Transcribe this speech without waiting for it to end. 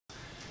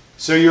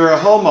So you're a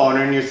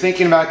homeowner and you're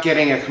thinking about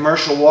getting a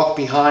commercial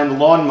walk-behind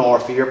lawnmower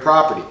for your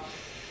property.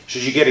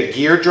 Should you get a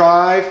gear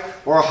drive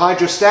or a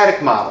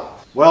hydrostatic model?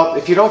 Well,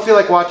 if you don't feel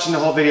like watching the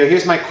whole video,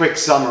 here's my quick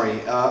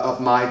summary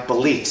of my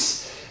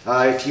beliefs.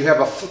 If you have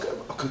a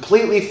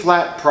completely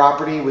flat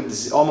property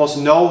with almost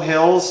no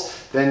hills,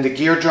 then the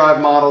gear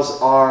drive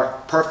models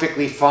are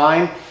perfectly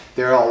fine.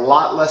 They're a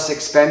lot less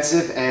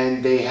expensive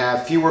and they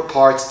have fewer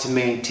parts to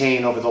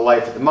maintain over the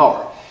life of the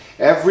mower.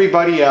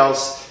 Everybody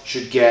else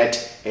should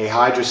get a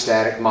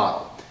hydrostatic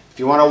model. If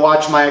you want to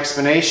watch my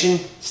explanation,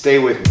 stay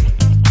with me.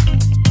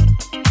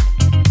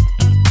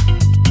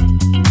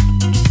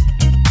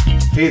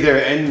 Hey there,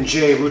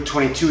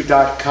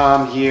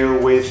 NJRoute22.com here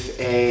with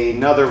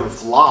another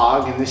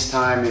vlog, and this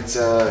time it's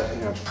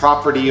a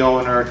property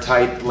owner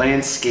type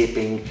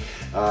landscaping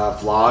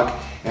vlog,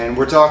 and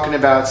we're talking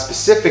about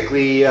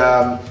specifically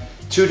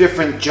two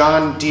different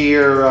John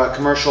Deere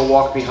commercial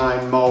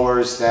walk-behind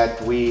mowers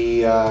that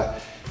we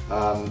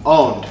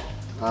owned.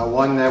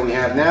 One that we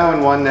have now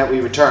and one that we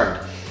returned.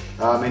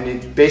 And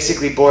it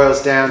basically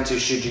boils down to,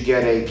 should you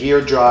get a gear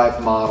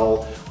drive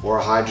model or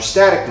a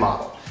hydrostatic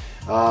model?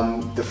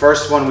 The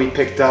first one we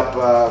picked up,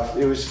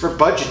 it was for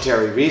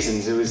budgetary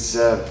reasons. It was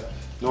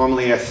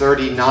normally a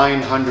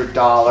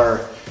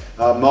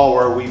 $3,900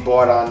 mower we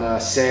bought on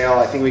sale.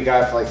 I think we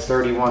got it for like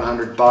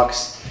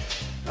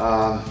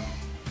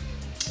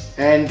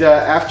 $3,100.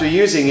 After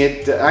using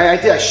it,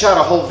 I shot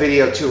a whole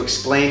video too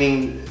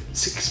explaining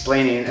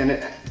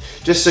and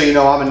just so you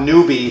know, I'm a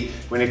newbie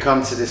when it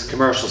comes to this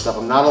commercial stuff.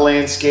 I'm not a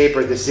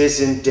landscaper. This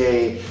isn't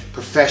a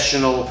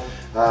professional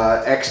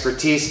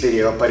expertise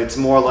video, but it's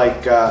more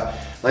like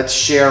let's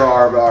share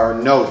our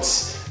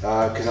notes,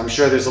 because I'm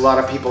sure there's a lot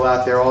of people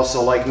out there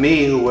also like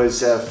me who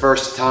was a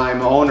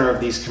first-time owner of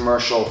these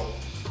commercial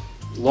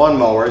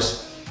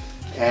lawnmowers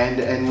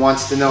and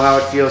wants to know how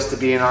it feels to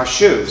be in our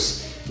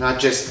shoes, not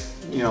just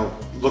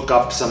look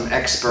up some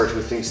expert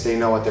who thinks they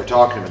know what they're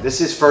talking about.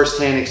 This is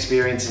first-hand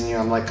experience, and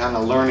I'm like kind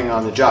of learning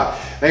on the job.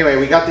 Anyway,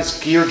 we got this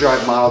gear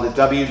drive model, the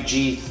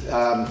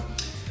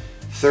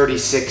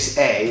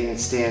WG36A, and it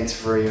stands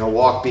for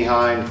walk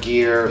behind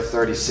gear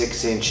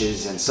 36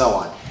 inches and so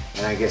on.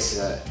 And I guess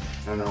I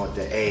don't know what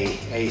the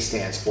A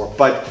stands for,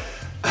 but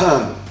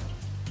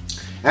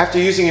after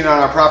using it on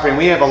our property, and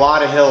we have a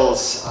lot of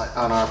hills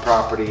on our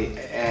property,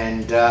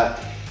 and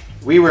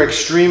we were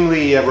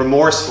extremely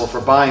remorseful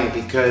for buying it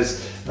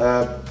because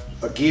a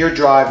gear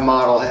drive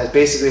model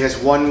basically has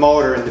one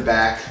motor in the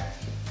back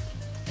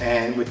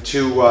and with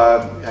two,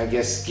 I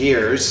guess,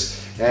 gears,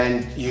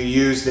 and you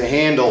use the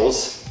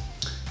handles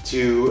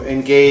to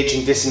engage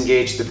and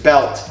disengage the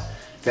belt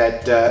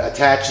that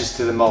attaches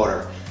to the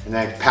motor, and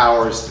that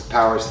powers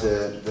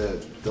the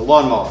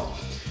lawnmower.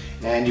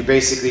 And you're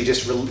basically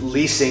just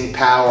releasing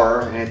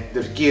power, and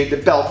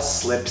the belt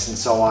slips and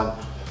so on,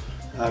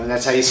 and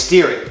that's how you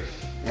steer it.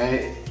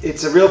 And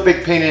it's a real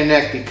big pain in the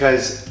neck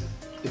because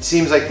it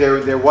seems like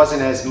there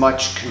wasn't as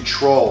much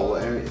control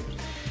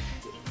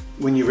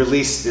when you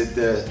release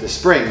the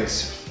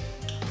springs.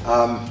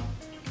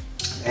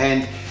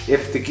 And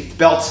if the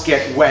belts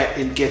get wet,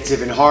 it gets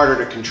even harder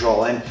to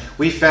control. And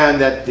we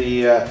found that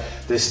the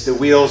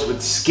wheels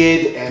would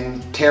skid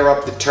and tear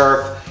up the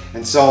turf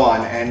and so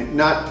on. And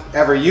not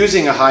ever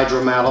using a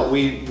hydro model,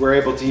 we were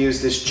able to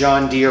use this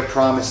John Deere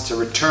promise to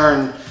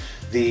return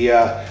the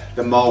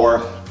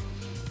mower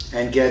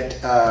and get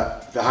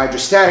the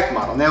hydrostatic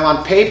model. Now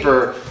on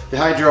paper, the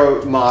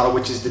hydro model,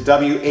 which is the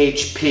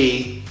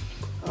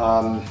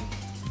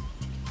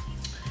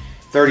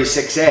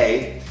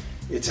WHP36A,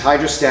 it's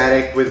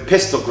hydrostatic with a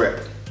pistol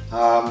grip.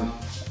 And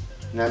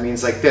that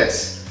means like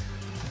this,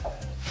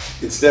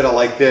 instead of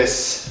like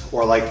this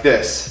or like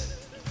this.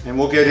 And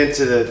we'll get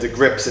into the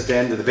grips at the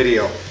end of the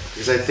video,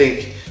 because I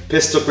think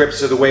pistol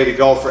grips are the way to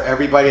go for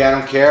everybody. I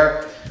don't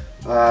care.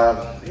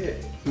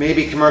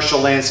 Maybe commercial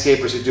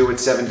landscapers who do it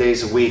 7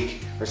 days a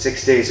week or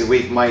 6 days a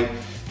week might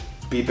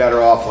be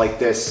better off like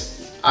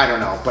this. I don't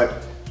know, but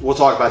we'll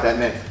talk about that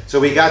in a minute. So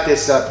we got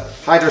this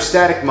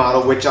hydrostatic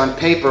model, which on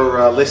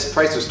paper list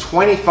price was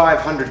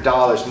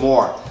 $2,500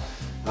 more,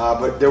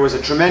 but there was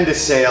a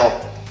tremendous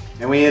sale,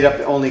 and we ended up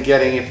only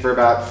getting it for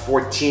about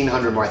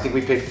 $1,400 more. I think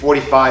we paid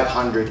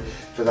 $4,500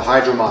 for the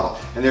hydro model.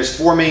 And there's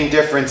four main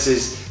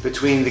differences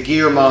between the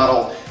gear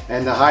model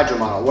and the hydro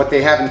model. What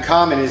they have in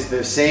common is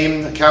the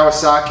same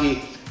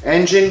Kawasaki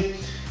engine,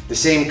 the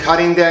same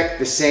cutting deck,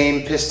 the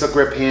same pistol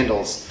grip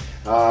handles,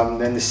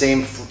 and the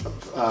same,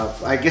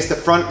 I guess the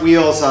front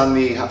wheels on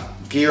the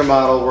gear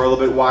model were a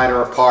little bit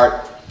wider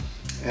apart,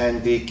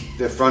 and the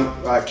front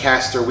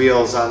caster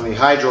wheels on the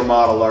hydro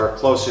model are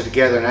closer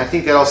together, and I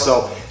think that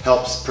also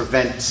helps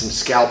prevent some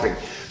scalping.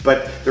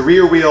 But the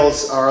rear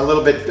wheels are a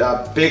little bit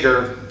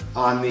bigger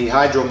on the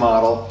hydro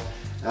model.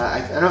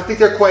 I don't think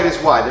they're quite as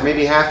wide. They're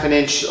maybe ½ an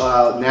inch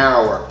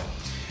narrower.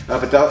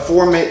 But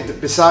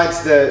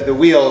besides the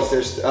wheels,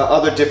 there's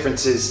other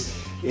differences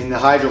in the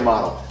hydro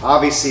model.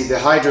 Obviously, the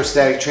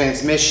hydrostatic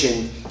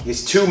transmission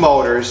is two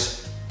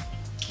motors,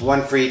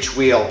 one for each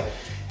wheel,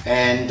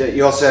 and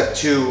you also have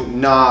two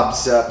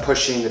knobs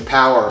pushing the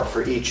power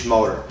for each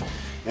motor.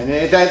 And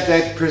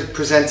that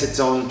presents its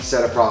own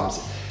set of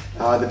problems.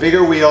 The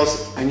bigger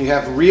wheels, and you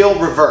have real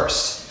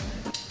reverse.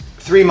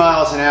 3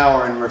 miles an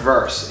hour in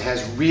reverse. It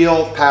has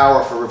real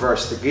power for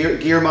reverse. The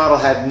gear model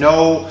had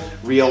no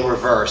real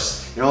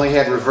reverse. It only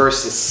had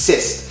reverse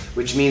assist,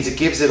 which means it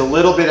gives it a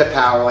little bit of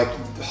power, like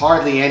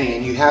hardly any,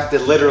 and you have to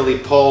literally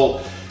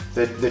pull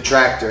the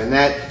tractor, and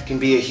that can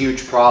be a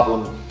huge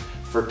problem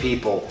for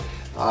people.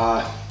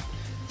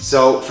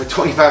 So for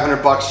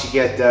 2,500 bucks you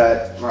get,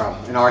 well,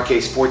 in our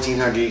case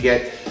 1,400, you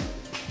get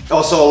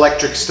also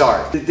electric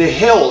start. The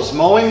hills,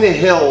 mowing the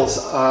hills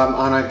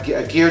on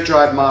a gear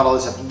drive model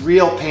is a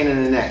real pain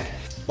in the neck.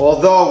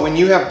 Although when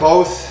you have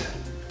both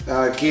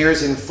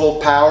gears in full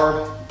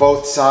power,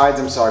 both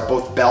sides,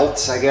 both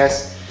belts, I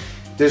guess,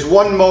 there's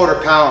one motor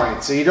powering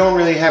it, so you don't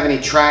really have any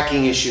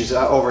tracking issues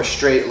over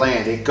straight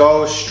land. It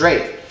goes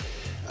straight.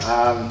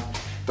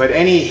 But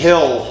any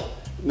hill,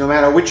 no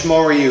matter which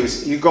mower you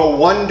use, you go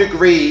 1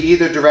 degree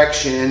either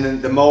direction and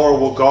then the mower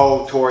will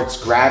go towards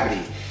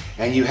gravity,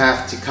 and you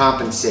have to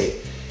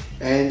compensate.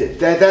 And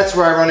that's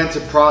where I run into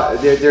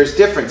there's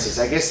differences.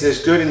 I guess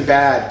there's good and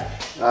bad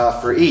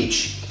for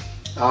each.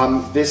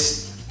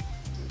 This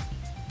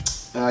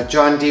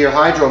John Deere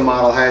Hydro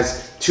model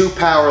has 2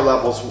 power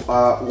levels,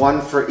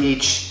 one for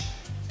each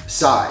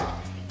side,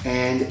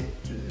 and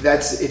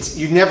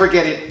you never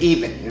get it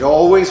even. It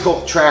always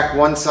will track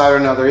one side or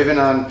another, even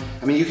on,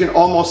 I mean, you can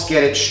almost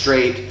get it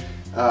straight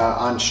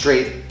on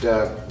straight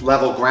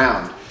level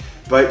ground,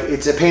 but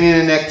it's a pain in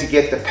the neck to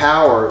get the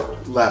power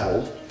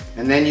level,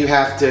 and then you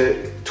have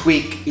to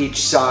tweak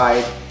each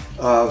side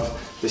of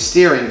the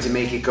steering to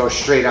make it go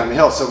straight on the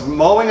hill. So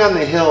mowing on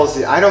the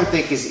hills, I don't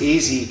think is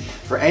easy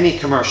for any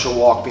commercial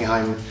walk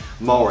behind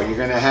mower. You're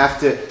going to have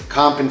to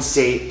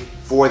compensate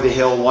for the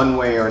hill one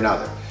way or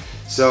another.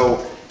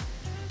 So,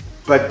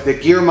 but the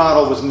gear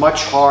model was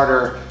much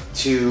harder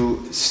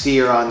to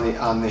steer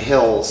on the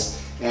hills,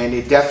 and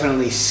it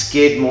definitely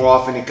skid more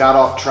often. It got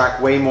off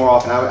track way more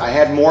often. I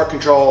had more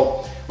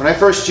control. When I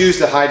first used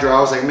the Hydro,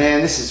 I was like,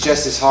 man, this is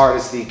just as hard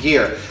as the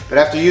gear. But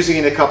after using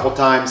it a couple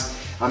times,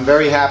 I'm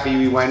very happy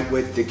we went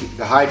with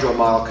the Hydro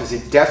model, because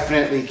it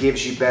definitely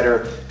gives you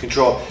better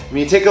control. I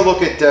mean, take a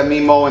look at me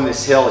mowing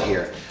this hill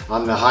here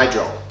on the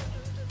Hydro.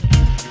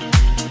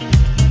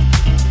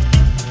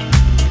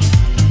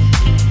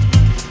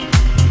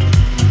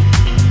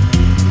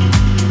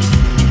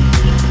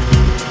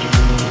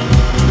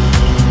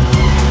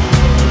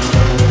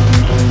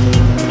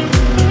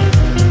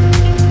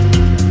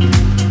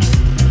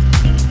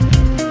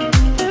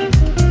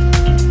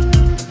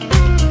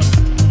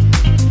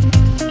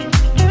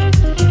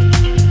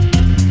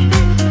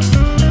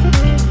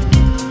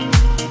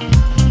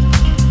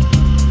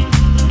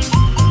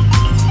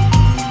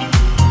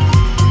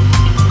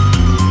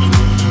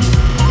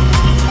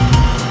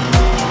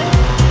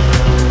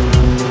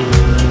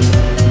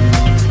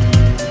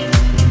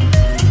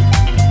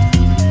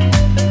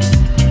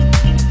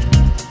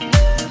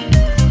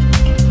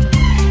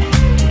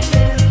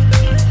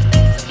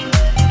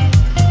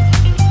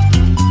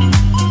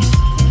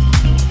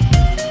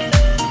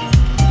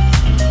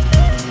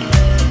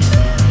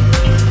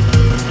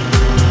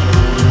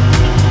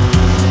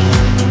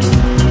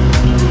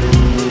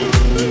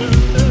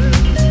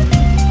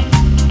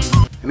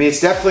 I mean, it's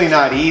definitely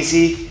not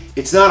easy.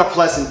 It's not a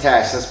pleasant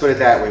task, let's put it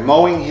that way.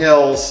 Mowing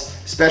hills,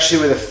 especially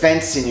with a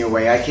fence in your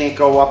way, I can't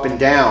go up and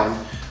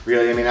down,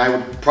 really. I mean, I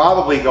would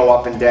probably go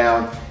up and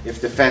down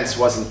if the fence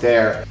wasn't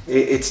there.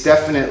 It's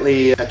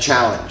definitely a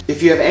challenge.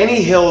 If you have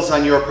any hills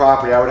on your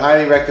property, I would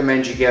highly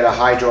recommend you get a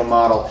Hydro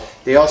model.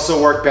 They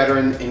also work better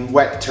in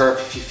wet turf.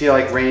 If you feel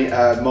like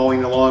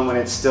mowing the lawn when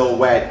it's still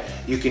wet,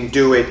 you can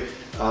do it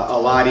a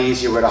lot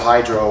easier with a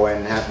Hydro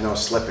and have no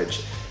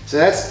slippage. So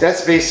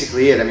that's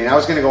basically it. I mean, I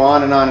was going to go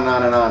on and on and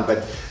on and on,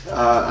 but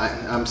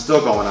I'm still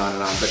going on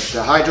and on. But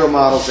the Hydro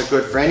models are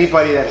good for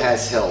anybody that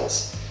has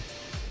hills.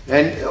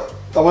 And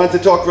I wanted to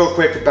talk real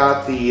quick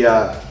about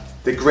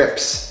the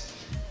grips.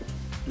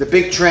 The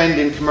big trend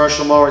in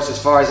commercial mowers,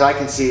 as far as I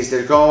can see, is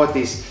they're going with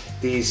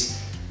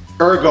these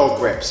ergo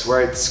grips,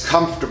 where it's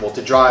comfortable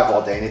to drive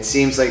all day. And it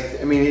seems like,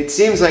 I mean, it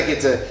seems like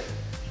it's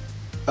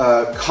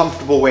a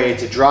comfortable way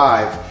to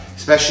drive,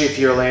 especially if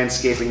you're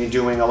landscaping and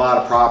doing a lot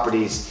of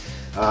properties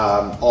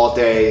all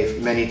day,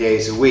 many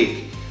days a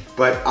week.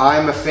 But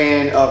I'm a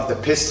fan of the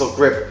pistol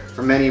grip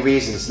for many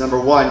reasons. Number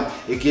one,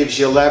 it gives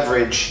you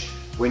leverage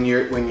when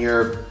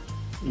you're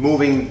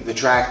moving the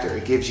tractor.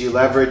 It gives you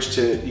leverage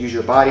to use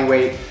your body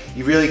weight.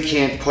 You really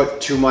can't put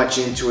too much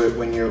into it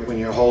when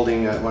you're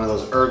holding one of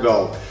those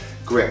ergo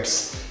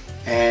grips.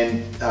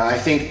 And I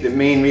think the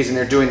main reason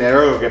they're doing that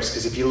ergo grips,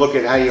 because if you look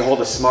at how you hold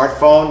a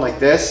smartphone like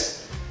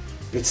this,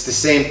 it's the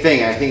same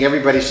thing. I think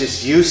everybody's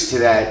just used to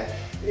that.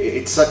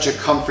 It's such a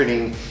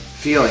comforting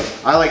feeling.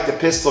 I like the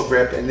pistol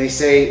grip, and they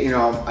say, you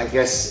know, I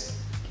guess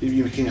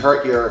you can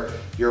hurt your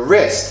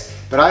wrist,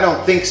 but I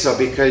don't think so,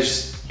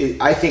 because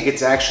I think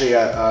it's actually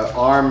a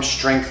arm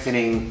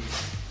strengthening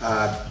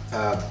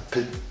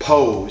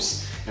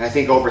pose, and I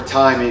think over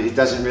time it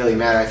doesn't really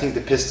matter. I think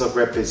the pistol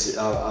grip is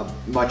a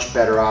much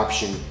better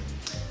option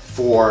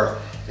for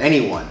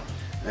anyone.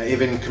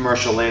 even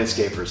commercial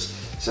landscapers.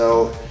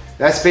 So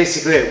that's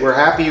basically it. We're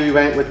happy we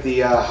went with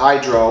the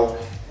Hydro,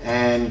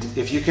 and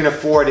if you can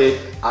afford it,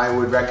 I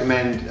would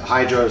recommend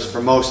Hydros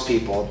for most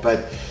people.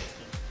 But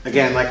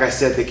again, like I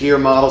said, the gear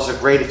models are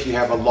great if you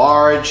have a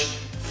large,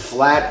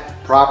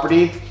 flat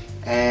property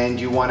and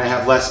you want to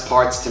have less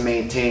parts to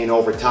maintain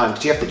over time,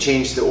 because you have to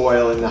change the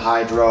oil in the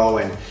Hydro,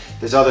 and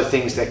there's other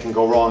things that can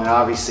go wrong, and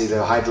obviously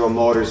the Hydro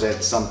motors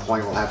at some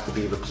point will have to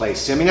be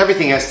replaced. I mean,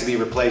 everything has to be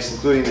replaced,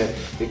 including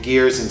the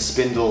gears and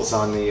spindles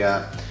on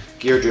the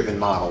gear-driven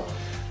model.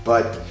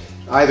 But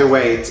either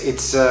way,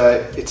 it's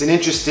an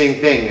interesting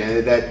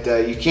thing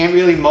that you can't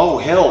really mow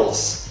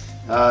hills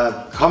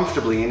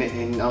comfortably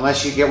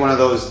unless you get one of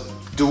those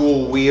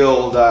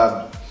dual-wheeled,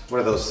 what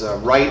are those,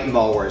 right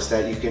mowers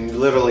that you can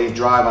literally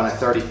drive on a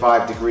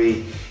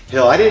 35-degree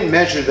hill. I didn't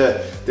measure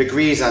the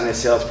degrees on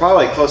this hill. It's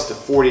probably close to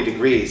 40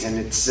 degrees, and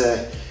it's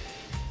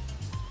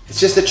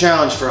just a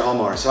challenge for a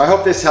homeowner. So I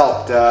hope this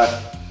helped,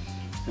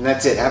 and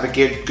that's it. Have a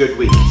good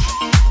week.